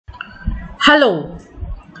Hello.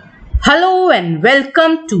 Hello and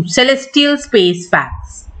welcome to Celestial Space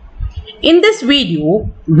Facts. In this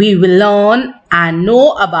video, we will learn and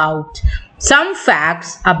know about some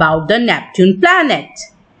facts about the Neptune planet.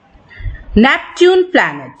 Neptune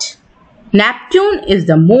planet. Neptune is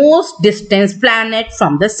the most distant planet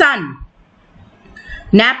from the Sun.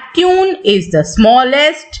 Neptune is the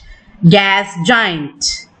smallest gas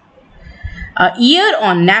giant. A year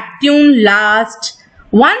on Neptune lasts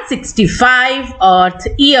 165 Earth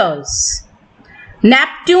years.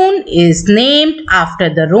 Neptune is named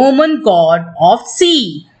after the Roman god of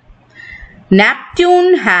sea.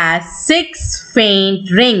 Neptune has 6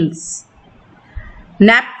 faint rings.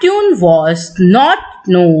 Neptune was not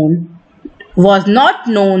known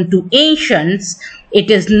to ancients.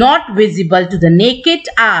 It is not visible to the naked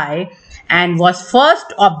eye and was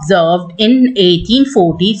first observed in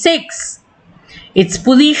 1846. Its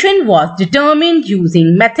position was determined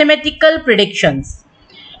using mathematical predictions.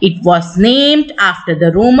 It was named after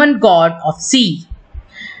the Roman god of sea.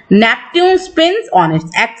 Neptune spins on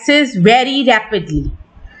its axis very rapidly.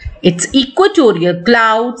 Its equatorial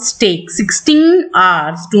clouds take 16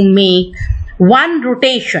 hours to make one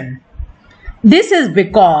rotation. This is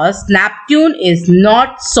because Neptune is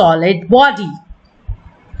not solid body.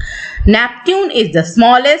 Neptune is the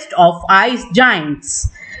smallest of ice giants.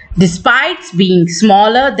 Despite being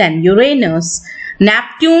smaller than Uranus,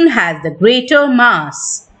 Neptune has the greater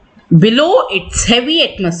mass. Below its heavy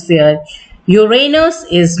atmosphere, Uranus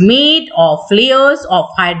is made of layers of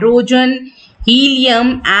hydrogen,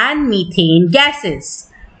 helium, and methane gases.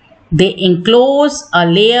 They enclose a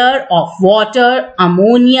layer of water,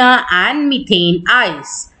 ammonia, and methane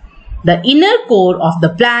ice. The inner core of the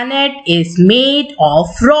planet is made of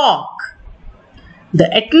rock. The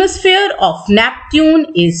atmosphere of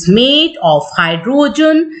Neptune is made of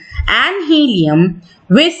hydrogen and helium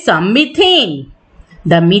with some methane.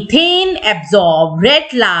 The methane absorbs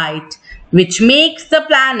red light, which makes the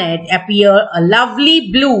planet appear a lovely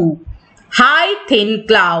blue. High thin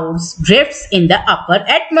clouds drifts in the upper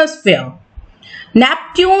atmosphere.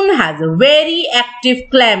 Neptune has a very active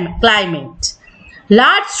climate.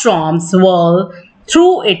 Large storms whirl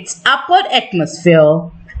through its upper atmosphere,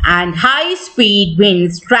 and high-speed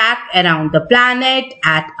winds track around the planet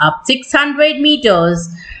at up 600 meters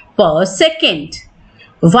per second.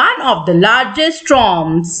 One of the largest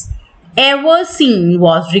storms ever seen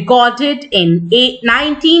was recorded in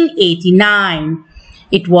 1989.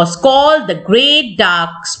 It was called the Great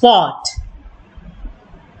Dark Spot.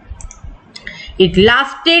 It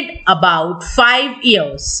lasted about 5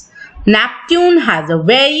 years. Neptune has a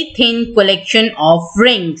very thin collection of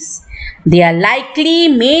rings. They are likely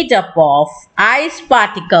made up of ice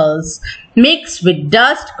particles mixed with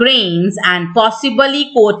dust grains and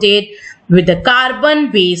possibly coated with a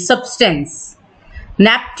carbon-based substance.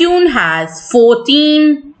 Neptune has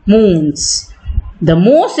 14 moons. The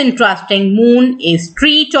most interesting moon is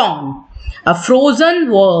Triton, a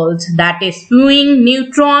frozen world that is spewing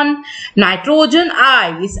neutron, nitrogen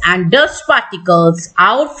ice, and dust particles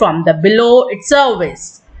out from below its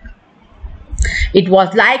surface. It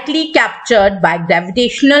was likely captured by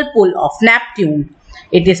gravitational pull of Neptune.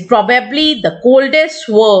 It is probably the coldest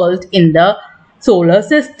world in the solar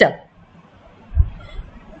system.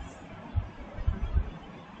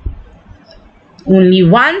 Only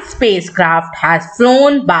one spacecraft has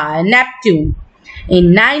flown by Neptune.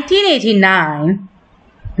 In 1989,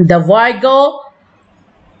 the Voyager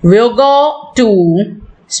 2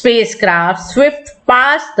 spacecraft swept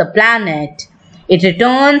past the planet. It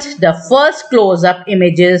returned the first close-up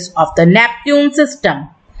images of the Neptune system.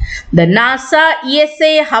 The NASA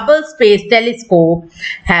ESA Hubble Space Telescope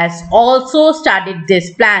has also studied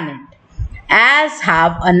this planet, as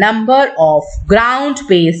have a number of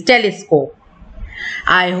ground-based telescopes.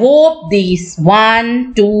 I hope these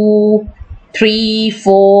 1, 2, 3,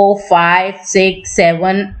 4, 5, 6,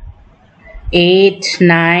 7, 8,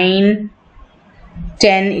 9,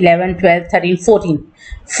 10, 11, 12, 13, 14.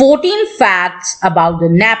 14 facts about the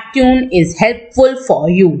Neptune is helpful for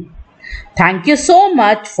you. Thank you so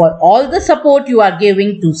much for all the support you are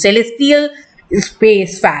giving to Celestial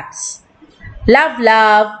Space Facts. Love,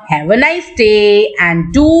 love. Have a nice day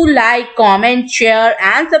and do like, comment, share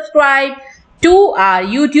and subscribe to our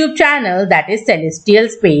YouTube channel, that is Celestial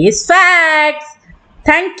Space Facts.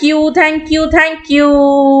 Thank you, thank you, thank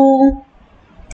you.